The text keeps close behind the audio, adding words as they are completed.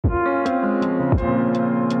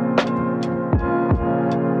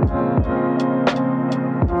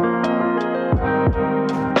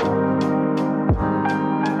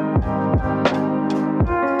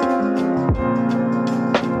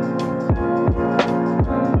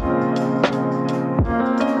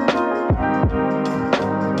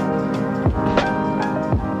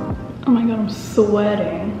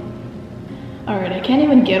sweating. Alright, I can't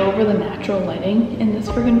even get over the natural lighting in this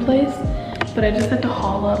friggin' place, but I just had to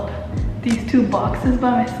haul up these two boxes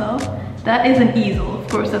by myself. That is an easel. Of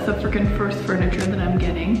course, that's the freaking first furniture that I'm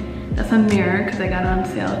getting. That's a mirror, because I got it on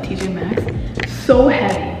sale at TJ Maxx. So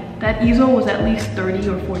heavy. That easel was at least 30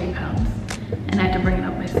 or 40 pounds, and I had to bring it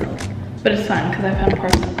up myself. But it's fine, because I found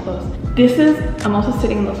parts of the clothes. This is, I'm also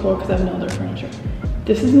sitting on the floor because I have no other furniture.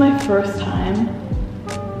 This is my first time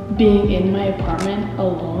being in my apartment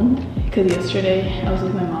alone, because yesterday I was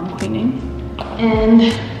with my mom cleaning. And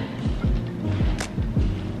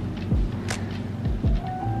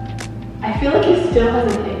I feel like he still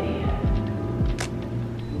hasn't hit me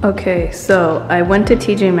yet. Okay, so I went to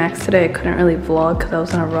TJ Maxx today. I couldn't really vlog because I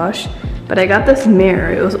was in a rush, but I got this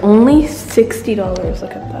mirror. It was only $60.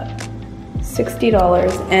 Look at that.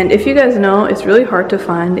 $60. And if you guys know, it's really hard to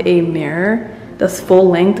find a mirror that's full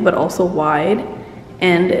length but also wide.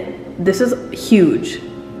 And this is huge.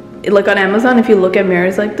 Like on Amazon, if you look at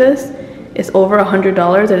mirrors like this, it's over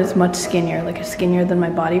 $100 and it's much skinnier. Like it's skinnier than my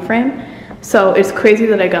body frame. So it's crazy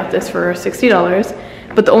that I got this for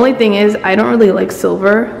 $60. But the only thing is, I don't really like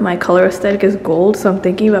silver. My color aesthetic is gold, so I'm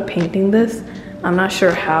thinking about painting this. I'm not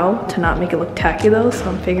sure how to not make it look tacky though, so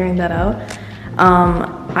I'm figuring that out.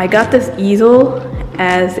 I got this easel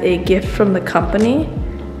as a gift from the company.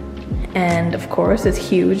 And of course, it's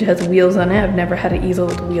huge, it has wheels on it. I've never had an easel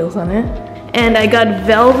with wheels on it. And I got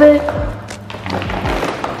velvet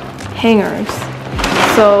hangers.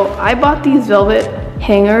 So I bought these velvet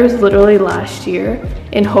hangers literally last year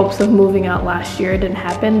in hopes of moving out last year. It didn't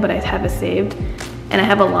happen, but I have it saved. And I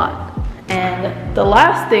have a lot. And the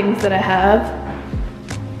last things that I have,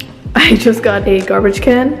 I just got a garbage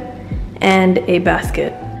can and a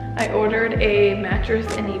basket. I ordered a mattress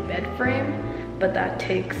and a bed frame, but that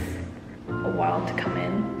takes a while to come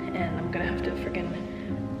in, and I'm gonna have to freaking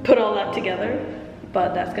put all that together.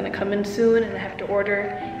 But that's gonna come in soon, and I have to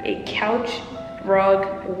order a couch,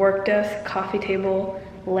 rug, work desk, coffee table,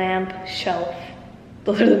 lamp, shelf.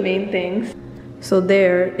 Those are the main things. So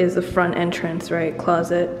there is the front entrance, right?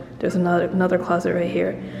 Closet. There's another closet right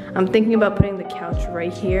here. I'm thinking about putting the couch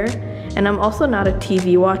right here. And I'm also not a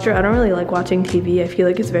TV watcher. I don't really like watching TV. I feel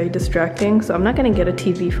like it's very distracting. So I'm not gonna get a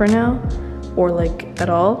TV for now, or like at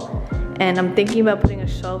all. And I'm thinking about putting a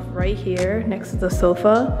shelf right here next to the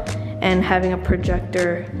sofa and having a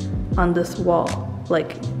projector on this wall,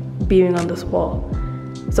 like beaming on this wall.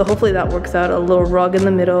 So hopefully that works out. A little rug in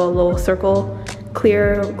the middle, a little circle,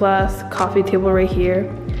 clear glass coffee table right here.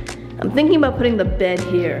 I'm thinking about putting the bed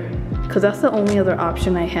here because that's the only other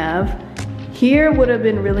option I have. Here would have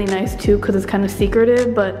been really nice too because it's kind of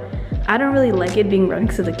secretive, but I don't really like it being right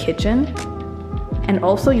next to the kitchen. And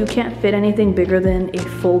also you can't fit anything bigger than a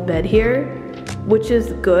full bed here, which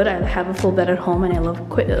is good. I have a full bed at home and I love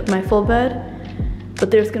my full bed. But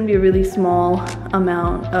there's gonna be a really small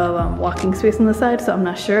amount of walking space on the side, so I'm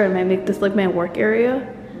not sure. I might make this like my work area.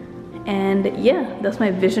 And yeah, that's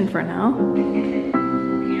my vision for now.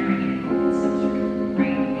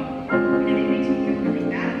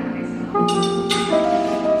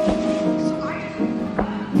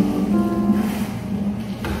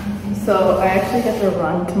 So I actually had to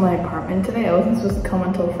run to my apartment today. I wasn't supposed to come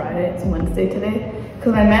until Friday. It's Wednesday today.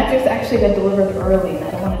 Because my mattress actually got delivered early and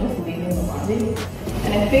I don't want to just leave it in the lobby.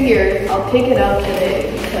 And I figured I'll take it out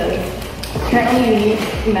today because apparently you need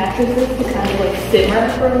mattresses to kind of like simmer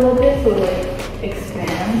for a little bit so it like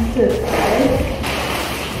expands to the size.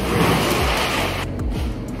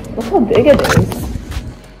 Look how big it is.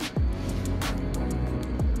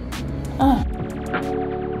 Ah.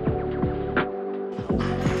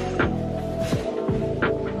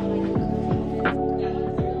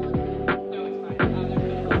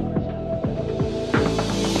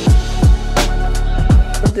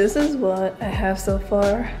 This is what I have so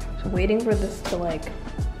far. I'm waiting for this to like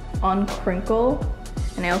uncrinkle.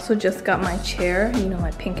 And I also just got my chair, you know, my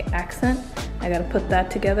pink accent. I gotta put that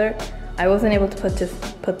together. I wasn't able to put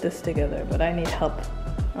this together, but I need help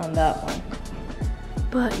on that one.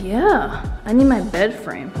 But yeah, I need my bed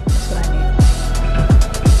frame. That's what I need.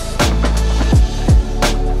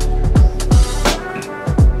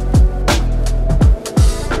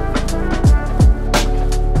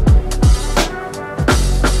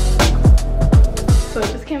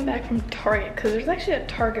 Back from Target because there's actually a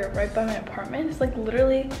Target right by my apartment. It's like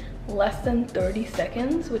literally less than 30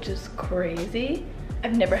 seconds, which is crazy.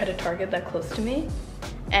 I've never had a Target that close to me.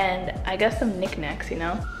 And I got some knickknacks, you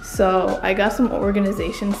know? So I got some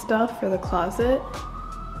organization stuff for the closet.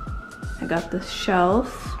 I got this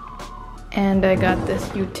shelf and I got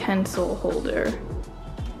this utensil holder.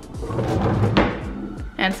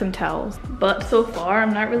 and some towels. But so far,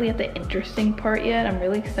 I'm not really at the interesting part yet. I'm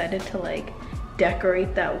really excited to like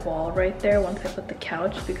decorate that wall right there once I put the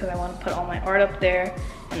couch, because I want to put all my art up there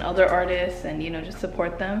and other artists and, you know, just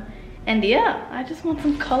support them. And yeah, I just want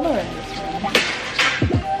some color in this room.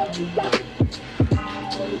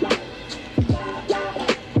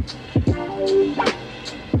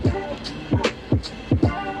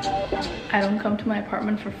 I don't come to my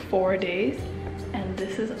apartment for 4 days, and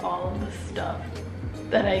this is all of the stuff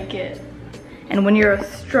that I get. And when you're a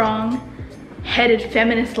strong-headed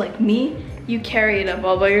feminist like me, you carry it up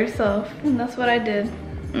all by yourself, and that's what I did.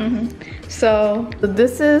 So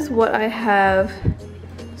this is what I have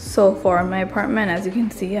so far in my apartment. As you can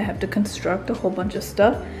see, I have to construct a whole bunch of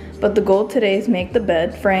stuff, but the goal today is make the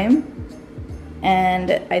bed frame,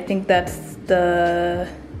 and I think that's the,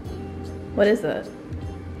 what is that?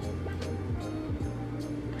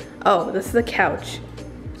 Oh, this is a couch.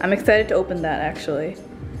 I'm excited to open that actually.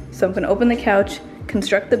 So I'm gonna open the couch,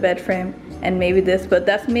 construct the bed frame, and maybe this, but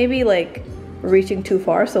that's maybe like reaching too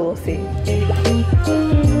far, so we'll see.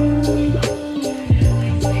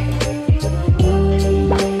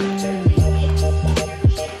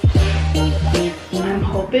 I'm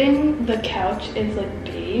hoping the couch is like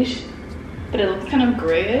beige, but it looks kind of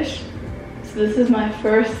grayish. So this is my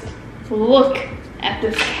first look at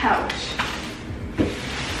this couch.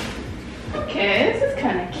 Okay, this is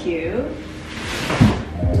kind of cute.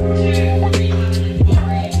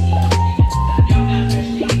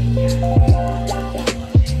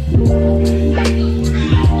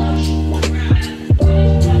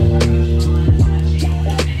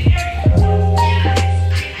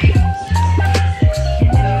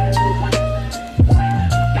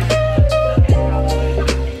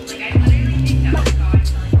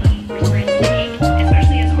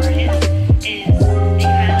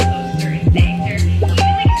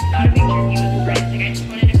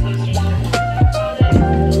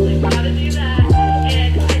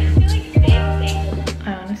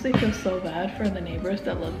 So bad for the neighbors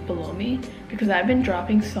that live below me, because I've been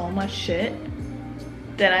dropping so much shit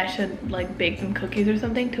that I should like bake them cookies or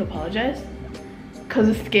something to apologize, because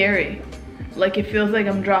it's scary. Like it feels like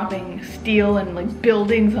I'm dropping steel and like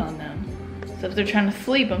buildings on them. So if they're trying to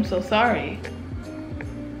sleep, I'm so sorry.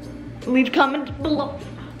 Leave a comment below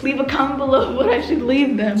what I should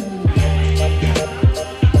leave them.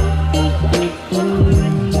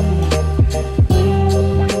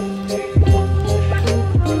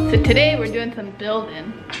 So today we're doing some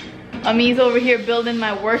building. Ami's over here building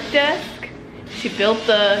my work desk. She built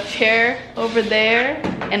the chair over there,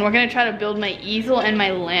 and we're gonna try to build my easel and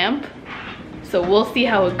my lamp. So we'll see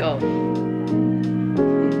how it goes.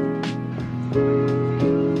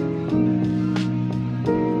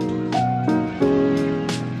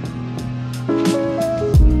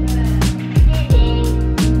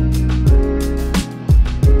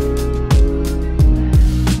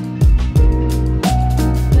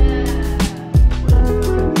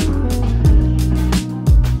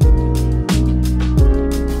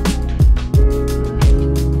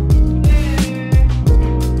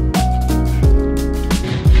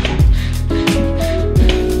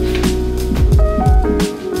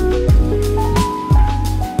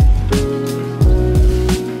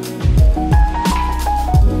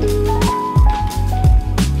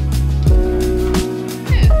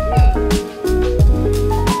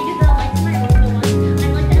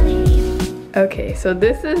 Okay, so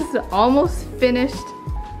this is the almost finished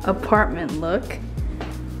apartment look.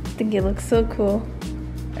 I think it looks so cool.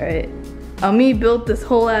 All right, Ami built this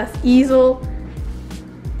whole ass easel,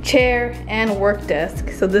 chair, and work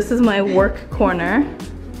desk. So this is my work corner.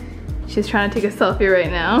 She's trying to take a selfie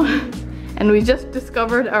right now. And we just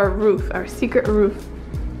discovered our roof, our secret roof.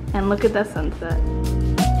 And look at that sunset.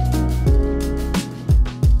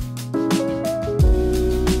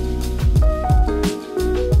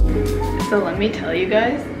 So let me tell you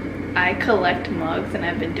guys, I collect mugs and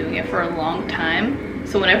I've been doing it for a long time.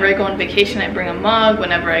 So whenever I go on vacation, I bring a mug.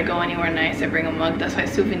 Whenever I go anywhere nice, I bring a mug. That's my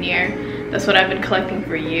souvenir. That's what I've been collecting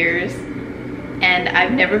for years. And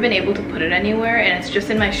I've never been able to put it anywhere, and it's just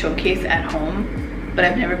in my showcase at home. But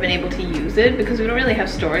I've never been able to use it because we don't really have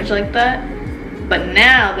storage like that. But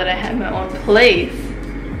now that I have my own place,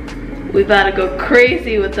 we about to go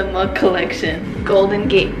crazy with the mug collection. Golden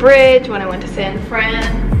Gate Bridge when I went to San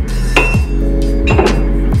Fran.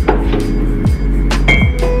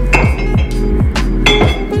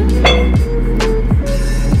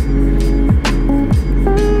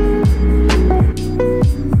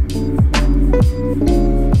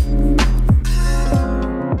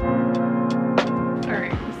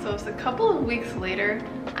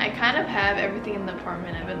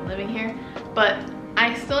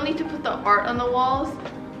 I still need to put the art on the walls.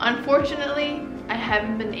 Unfortunately, I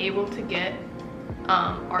haven't been able to get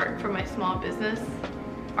art for my small business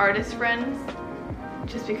artist friends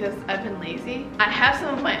just because I've been lazy. I have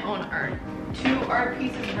some of my own art. 2 art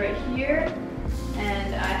pieces right here,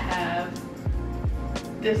 and I have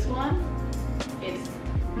this one. It's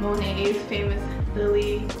Monet's famous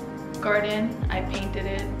lily garden. I painted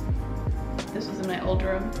it. This was in my old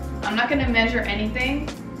room. I'm not gonna measure anything,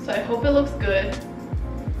 so I hope it looks good.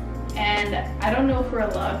 And I don't know if we're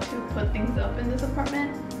allowed to put things up in this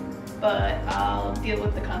apartment, but I'll deal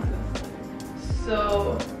with the consequences.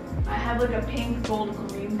 So I have like a pink, gold,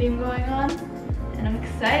 green theme going on, and I'm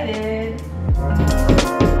excited.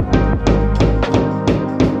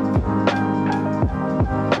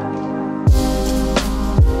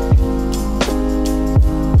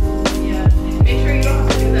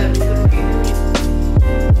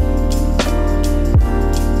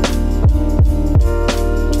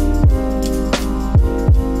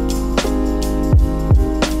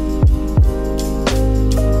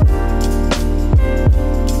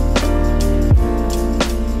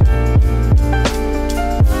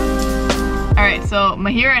 So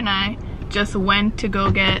Mahira and I just went to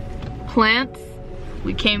go get plants.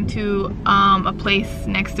 We came to a place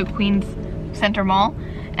next to Queens Center Mall,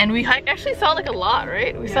 and we actually saw like a lot,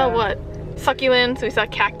 right? We saw what? Succulents, we saw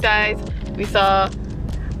cacti, we saw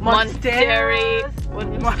monsteras,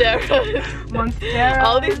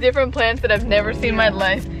 all these different plants that I've never seen in my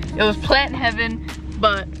life. It was plant heaven,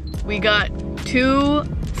 but we got 2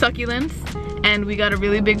 succulents. And we got a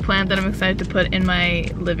really big plant that I'm excited to put in my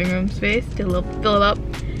living room space to fill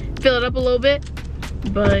it up a little bit.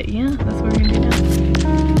 But yeah, that's what we're gonna do now.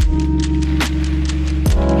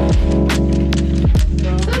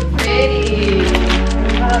 So pretty.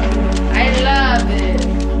 I love it.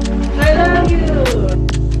 I love you.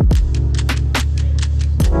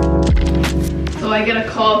 So I get a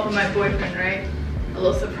call from my boyfriend, right? A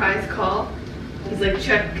little surprise call. He's like,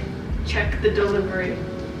 check the delivery.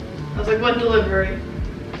 I was like, what delivery?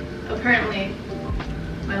 Apparently,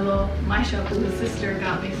 my shop with his sister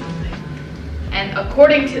got me something. And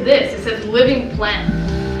according to this, it says living plant.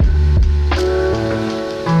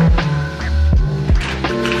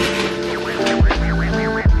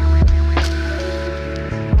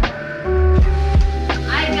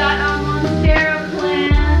 I got a monstera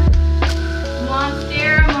plant.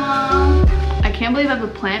 Monstera, Mom. I can't believe I have a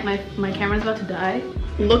plant. My camera's about to die.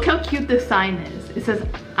 Look how cute this sign is. It says,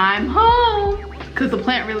 I'm home, because the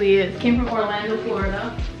plant really is. Came from Orlando,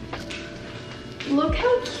 Florida. Look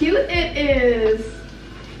how cute it is.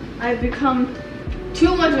 I've become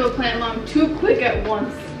too much of a plant mom too quick at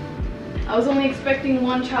once. I was only expecting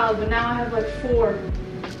 1 child, but now I have like 4.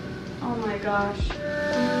 Oh my gosh.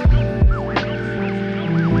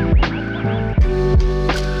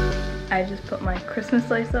 I just put my Christmas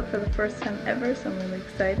lights up for the first time ever, so I'm really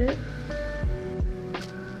excited.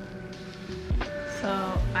 So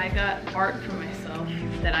I got art for myself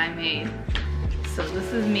that I made. So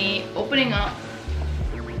this is me opening up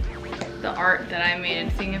the art that I made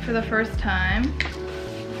and seeing it for the first time.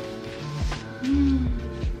 Oh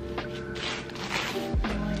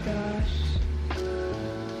my gosh.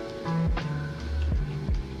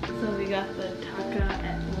 So we got the Taka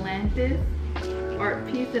Atlantis art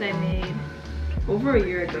piece that I made over a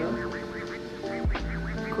year ago.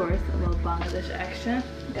 Of course, a little Bangladesh accent.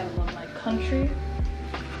 Gotta love my country.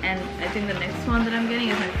 And I think the next one that I'm getting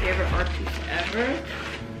is my favorite art piece ever.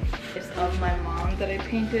 It's of my mom that I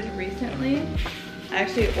painted recently. I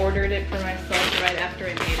actually ordered it for myself right after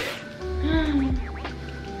I made it.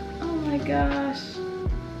 Oh my gosh.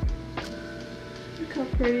 Look how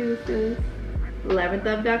pretty this is.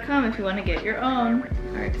 11thDove.com if you want to get your own.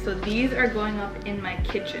 Alright, so these are going up in my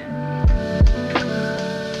kitchen.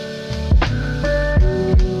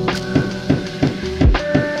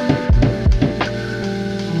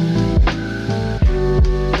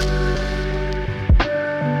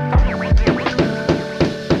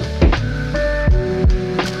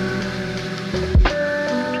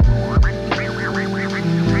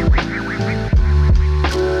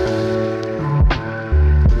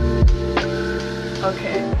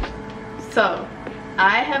 So,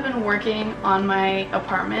 I have been working on my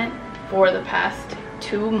apartment for the past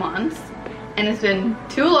 2 months, and it's been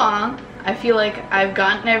too long. I feel like I've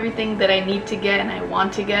gotten everything that I need to get and I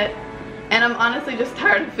want to get, and I'm honestly just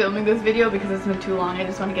tired of filming this video because it's been too long. I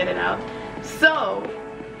just want to get it out. So,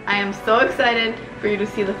 I am so excited for you to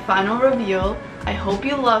see the final reveal. I hope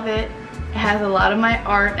you love it. It has a lot of my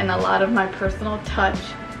art and a lot of my personal touch.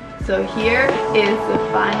 So here is the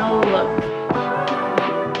final look.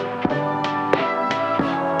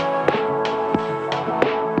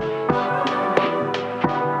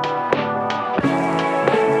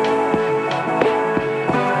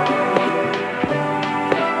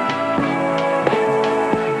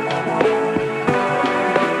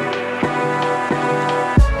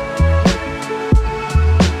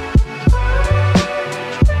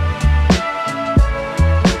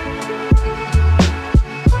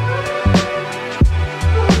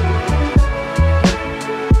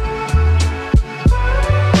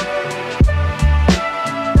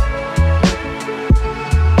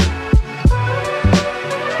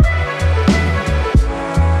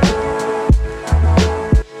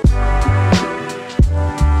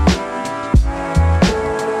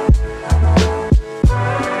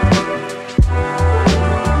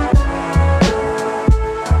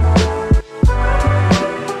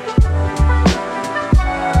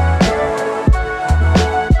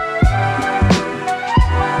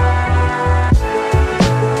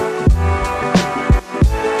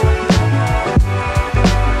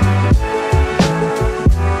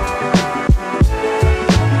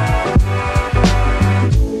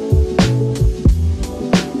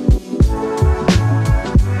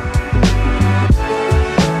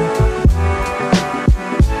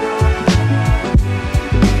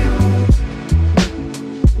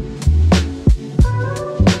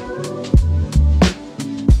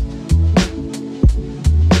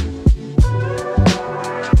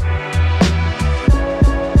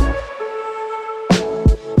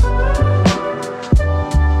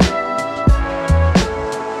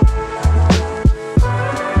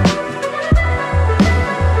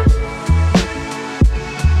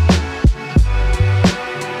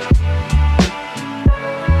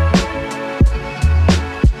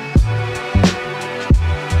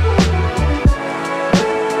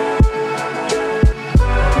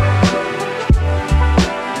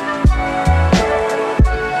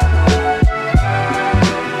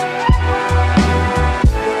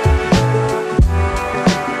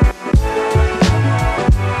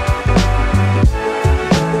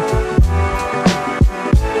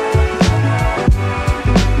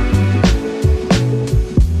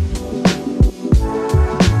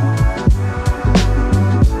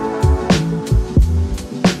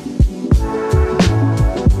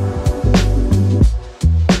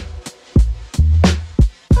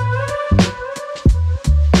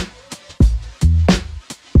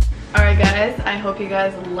 hope you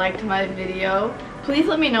guys liked my video. Please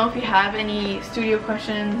let me know if you have any studio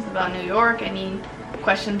questions about New York, any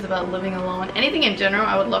questions about living alone, anything in general.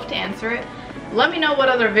 I would love to answer it. Let me know what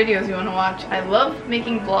other videos you want to watch. I love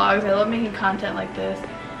making vlogs. I love making content like this.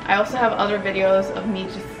 I also have other videos of me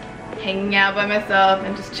just hanging out by myself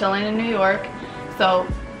and just chilling in New York. So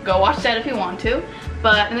go watch that if you want to.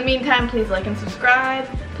 But in the meantime, please like and subscribe.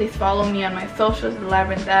 Please follow me on my socials,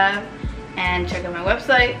 Labyrinth Ave, and check out my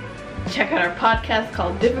website. Check out our podcast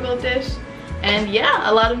called Difficult Dish. And yeah,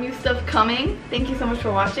 a lot of new stuff coming. Thank you so much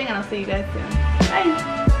for watching, and I'll see you guys soon.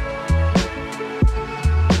 Bye!